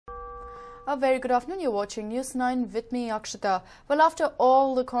A very good afternoon. You're watching News 9 with me, Akshita. Well, after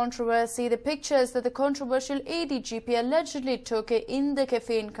all the controversy, the pictures that the controversial ADGP allegedly took in the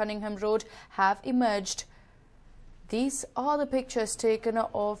cafe in Cunningham Road have emerged. These are the pictures taken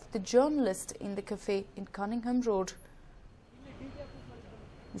of the journalist in the cafe in Cunningham Road.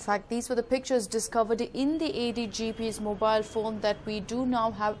 In fact, these were the pictures discovered in the ADGP's mobile phone that we do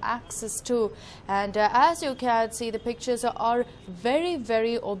now have access to. And as you can see, the pictures are very,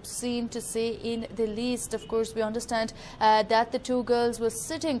 very obscene, to say in the least. Of course, we understand that the two girls were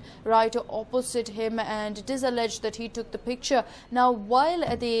sitting right opposite him, and it is alleged that he took the picture. Now, while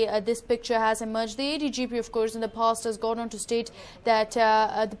this picture has emerged, the ADGP, of course, in the past has gone on to state that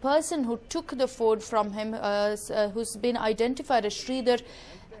the person who took the phone from him, who's been identified as Sridhar,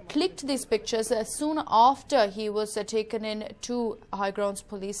 clicked these pictures soon after he was taken in to High Grounds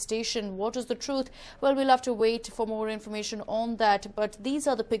police station. What is the truth? Well, we'll have to wait for more information on that, but these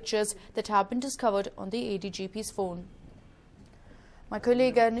are the pictures that have been discovered on the ADGP's phone. My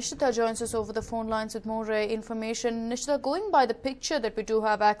colleague Nishita joins us over the phone lines with more information. Nishita, going by the picture that we do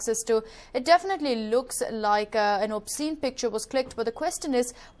have access to, it definitely looks like an obscene picture was clicked, but the question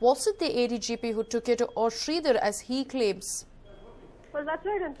is, was it the ADGP who took it, or Sridhar, as he claims? Well, that's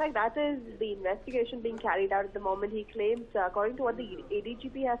right. In fact, that is the investigation being carried out at the moment. He claims, according to what the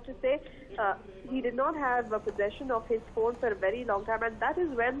ADGP has to say, he did not have possession of his phone for a very long time, and that is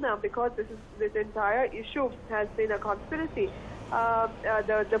when, because this entire issue has been a conspiracy,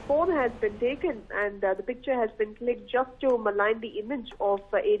 the phone has been taken and the picture has been clicked just to malign the image of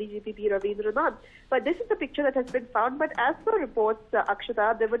ADGP P. Ravindranath. But this is the picture that has been found. But as per reports,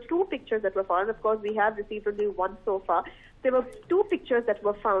 Akshata, there were two pictures that were found. Of course, we have received only one so far. There were two pictures that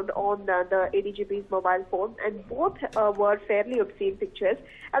were found on the ADGP's mobile phone, and both were fairly obscene pictures.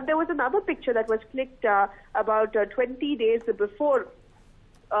 And there was another picture that was clicked about 20 days before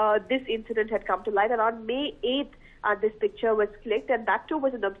this incident had come to light. Around May 8th, this picture was clicked, and that too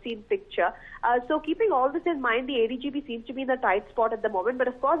was an obscene picture. So keeping all this in mind, the ADGP seems to be in a tight spot at the moment. But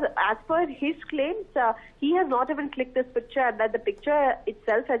of course, as per his claims, he has not even clicked this picture, and that the picture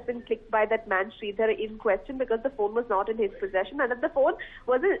itself has been clicked by that man Sridhar in question, because the phone was not in his possession, and that the phone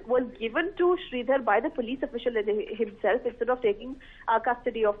was given to Sridhar by the police official himself instead of taking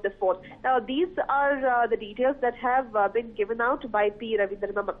custody of the phone. Now, these are the details that have been given out by P.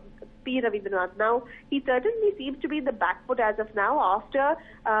 Ravindranath. Now, he certainly seems to be in the back foot as of now, after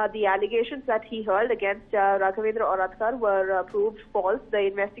the allegations that he hurled against Raghavendra Oratkar were proved false. The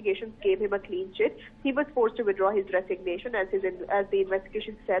investigations gave him a clean sheet. He was forced to withdraw his resignation, as the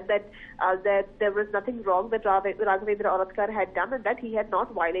investigation said that there was nothing wrong that Raghavendra Oratkar had done, and that he had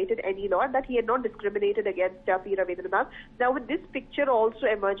not violated any law, and that he had not discriminated against P. Ravindranath. Now, with this picture also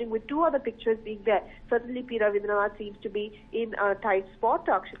emerging, with two other pictures being there, certainly P. Ravindranath seems to be in a tight spot,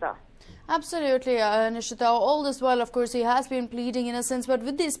 Akshita. Absolutely, Nishita. All this while, of course, he has been pleading innocence, but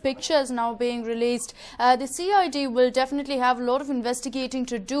with these pictures now being released, the CID will definitely have a lot of investigating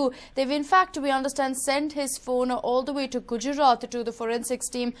to do. They've, in fact, we understand, sent his phone all the way to Gujarat to the forensics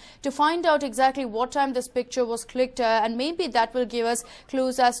team to find out exactly what time this picture was clicked, and maybe that will give us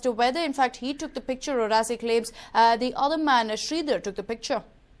clues as to whether, in fact, he took the picture, or, as he claims, the other man, Sridhar, took the picture.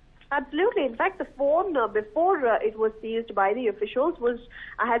 Absolutely. In fact, the phone, before it was seized by the officials,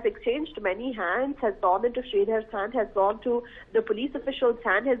 has exchanged many hands, has gone into Sridhar's hand, has gone to the police official's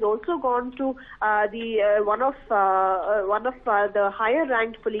hand, has also gone to one of the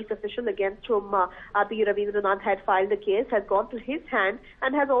higher-ranked police official against whom P. Ravindranath had filed the case, has gone to his hand,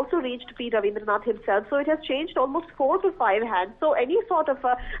 and has also reached P. Ravindranath himself. So it has changed almost 4 to 5 hands. So any sort of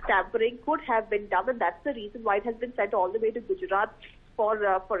tampering could have been done, and that's the reason why it has been sent all the way to Gujarat for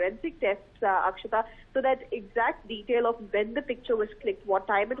forensic tests, Akshata, so that exact detail of when the picture was clicked, what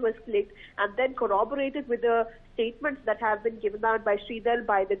time it was clicked, and then corroborated with the statements that have been given out by Sridhar,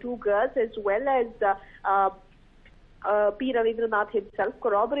 by the two girls, as well as P. Ravindranath himself,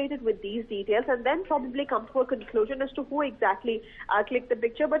 corroborated with these details, and then probably come to a conclusion as to who exactly clicked the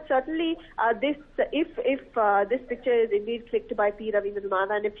picture. But certainly, if this picture is indeed clicked by P.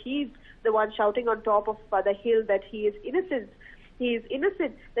 Ravindranath, and if he's the one shouting on top of the hill that he is innocent,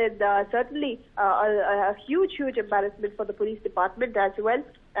 then certainly a huge embarrassment for the police department as well,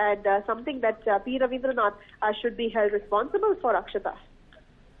 and something that P. Ravindranath should be held responsible for, Akshata.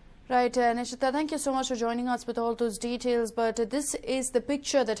 Right, Nishita, thank you so much for joining us with all those details. But this is the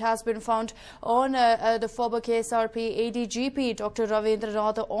picture that has been found on the former KSRP ADGP, Dr. Ravindra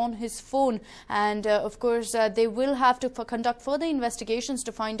Nath, on his phone. And of course, they will have to conduct further investigations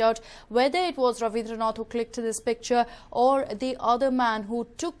to find out whether it was Ravindra Nath who clicked this picture or the other man who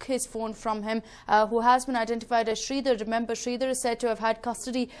took his phone from him, who has been identified as Sridhar. Remember, Sridhar is said to have had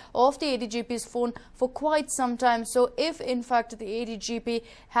custody of the ADGP's phone for quite some time. So if in fact the ADGP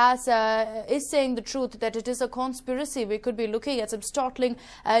is saying the truth, that it is a conspiracy, we could be looking at some startling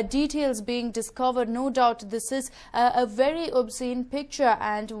details being discovered. No doubt this is a very obscene picture,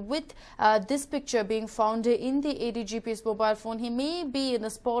 and with this picture being found in the ADGP's mobile phone, he may be in a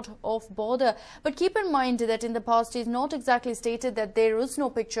spot of bother. But keep in mind that in the past he's not exactly stated that there is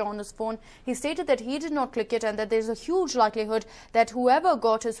no picture on his phone. He stated that he did not click it, and that there's a huge likelihood that whoever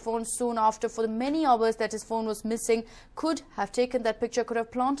got his phone soon after, for the many hours that his phone was missing, could have taken that picture, could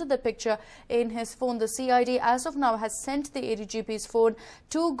have planted the picture in his phone. The CID as of now has sent the ADGP's phone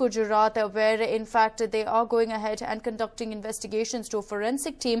to Gujarat, where in fact they are going ahead and conducting investigations to a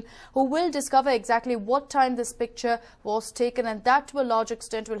forensic team who will discover exactly what time this picture was taken, and that to a large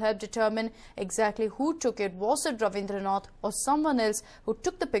extent will help determine exactly who took it. Was it Ravindra Nath or someone else who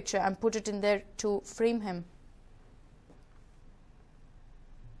took the picture and put it in there to frame him?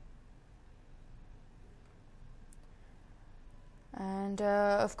 And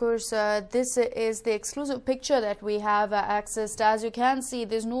of course, this is the exclusive picture that we have accessed. As you can see,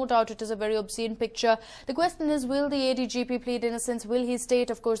 there's no doubt it is a very obscene picture. The question is, will the ADGP plead innocence? Will he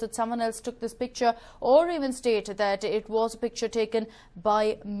state, of course, that someone else took this picture, or even state that it was a picture taken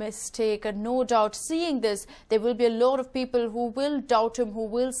by mistake? And no doubt, seeing this, there will be a lot of people who will doubt him, who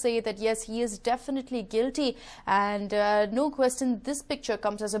will say that yes, he is definitely guilty. And no question, this picture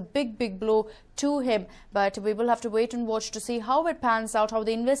comes as a big blow to him. But we will have to wait and watch to see how it pans out, how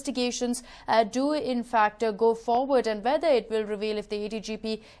the investigations do in fact go forward, and whether it will reveal if the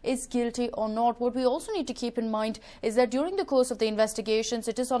ADGP is guilty or not. What we also need to keep in mind is that during the course of the investigations,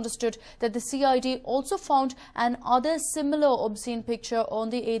 it is understood that the CID also found an other similar obscene picture on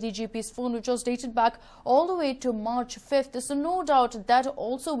the ADGP's phone, which was dated back all the way to March 5th. So no doubt that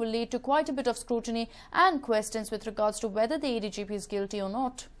also will lead to quite a bit of scrutiny and questions with regards to whether the ADGP is guilty or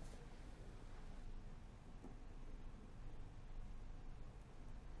not.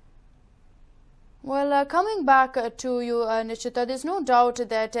 Well, coming back to you, Nishita, there's no doubt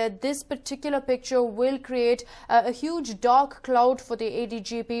that this particular picture will create a huge dark cloud for the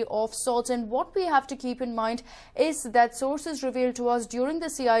ADGP of sorts. And what we have to keep in mind is that sources revealed to us during the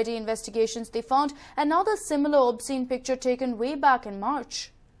CID investigations, they found another similar obscene picture taken way back in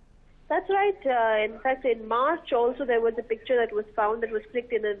March. That's right. In fact, in March also there was a picture that was found that was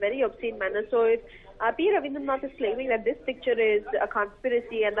clicked in a very obscene manner. So if P. Ravindra Nath is claiming that this picture is a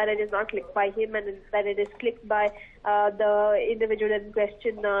conspiracy and that it is not clicked by him and that it is clicked by the individual in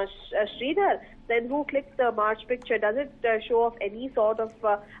question, Sridhar, then who clicked the March picture? Does it show off any sort of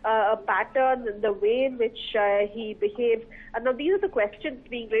a pattern in the way in which he behaved? Now, these are the questions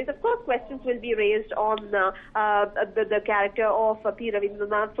being raised. Of course, questions will be raised on the character of P. Ravindra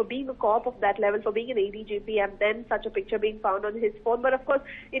Nath for being a cop of that level, for being an ADGP, and then such a picture being found on his phone. But of course,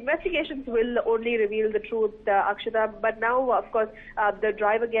 investigations will only reveal the truth, Akshata. But now, of course, the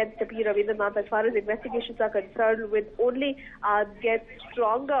drive against P. Ravindra Nath, as far as investigations are concerned, will only get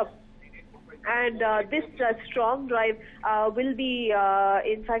stronger. And this strong drive will be,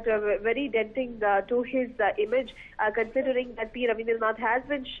 in fact, very denting to his image, considering that P. Ravindra Nath has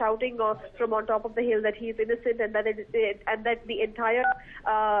been shouting from on top of the hill that he is innocent, and that the entire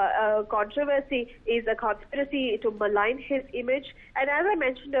controversy is a conspiracy to malign his image. And as I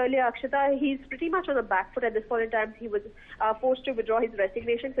mentioned earlier, Akshata, he's pretty much on the back foot at this point in time. He was forced to withdraw his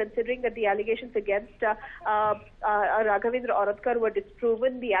resignation, considering that the allegations against Raghavendra Oratkar were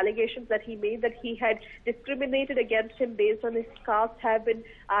disproven. The allegations that he made that he had discriminated against him based on his caste have been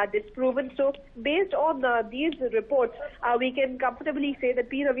disproven. So based on these reports, we can comfortably say that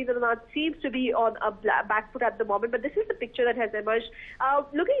P. Ravindra Nath seems to be on a back foot at the moment. But this is the picture that has emerged.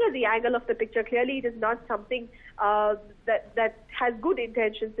 Looking at the angle of the picture, clearly it is not something that has good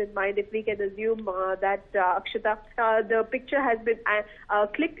intentions in mind, if we can assume that, Akshata. The picture has been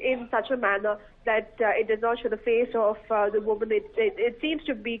clicked in such a manner that it does not show the face of the woman. It seems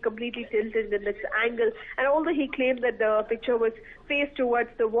to be completely tilted in its angle. And although he claimed that the picture was faced towards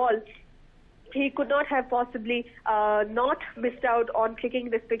the wall, he could not have possibly not missed out on clicking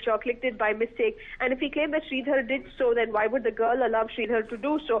this picture or clicked it by mistake. And if he claimed that Sridhar did so, then why would the girl allow Sridhar to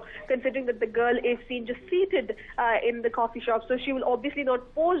do so, considering that the girl is seen just seated in the coffee shop? So she will obviously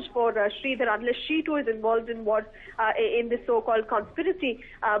not pose for Sridhar unless she too is involved in in this so-called conspiracy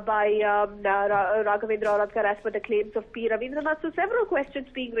by Raghavendra Auradkar, as per the claims of P. Ravindranath. So several questions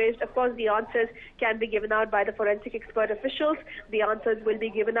being raised. Of course, the answers can be given out by the forensic expert officials. The answers will be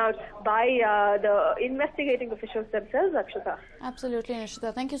given out by the investigating officials themselves, Akshata. Absolutely,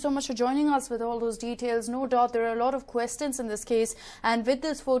 Nishita. Thank you so much for joining us with all those details. No doubt there are a lot of questions in this case, and with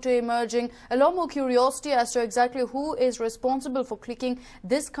this photo emerging, a lot more curiosity as to exactly who is responsible for clicking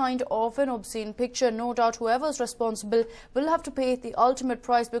this kind of an obscene picture. No doubt whoever is responsible will have to pay the ultimate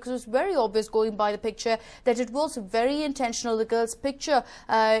price, because it's very obvious going by the picture that it was very intentional. The girl's picture,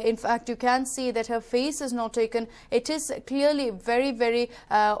 in fact, you can see that her face is not taken. It is clearly very, very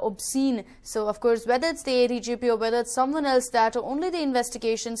obscene. So, of course, whether it's the ADGP or whether it's someone else, that only the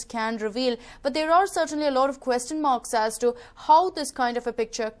investigations can reveal. But there are certainly a lot of question marks as to how this kind of a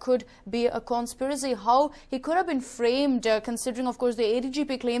picture could be a conspiracy, how he could have been framed, considering, of course, the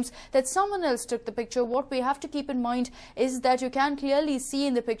ADGP claims that someone else took the picture. What we have to keep in mind is that you can clearly see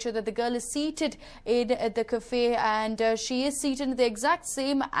in the picture that the girl is seated in the cafe, and she is seated in the exact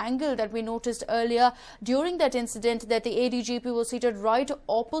same angle that we noticed earlier during that incident, that the ADGP was seated right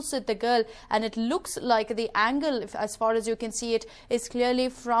opposite the girl, and it looks like the angle, as far as you can see it, is clearly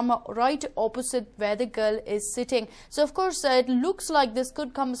from right opposite where the girl is sitting. So, of course, it looks like this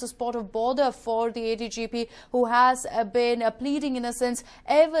could come as a spot of bother for the ADGP, who has been pleading innocence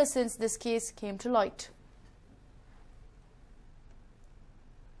ever since this case came to light.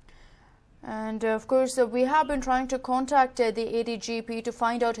 And of course, we have been trying to contact the ADGP to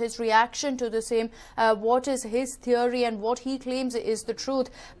find out his reaction to the same, what is his theory and what he claims is the truth.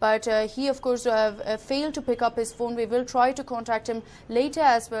 But he, of course, failed to pick up his phone. We will try to contact him later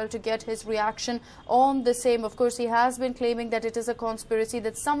as well to get his reaction on the same. Of course, he has been claiming that it is a conspiracy,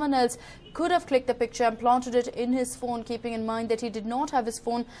 that someone else could have clicked the picture and planted it in his phone, keeping in mind that he did not have his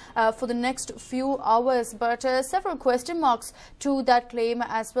phone for the next few hours. But several question marks to that claim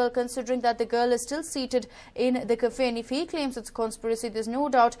as well, considering that the girl is still seated in the cafe, and if he claims it's a conspiracy, there's no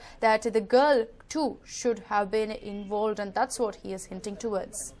doubt that the girl too should have been involved, and that's what he is hinting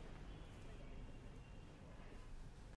towards.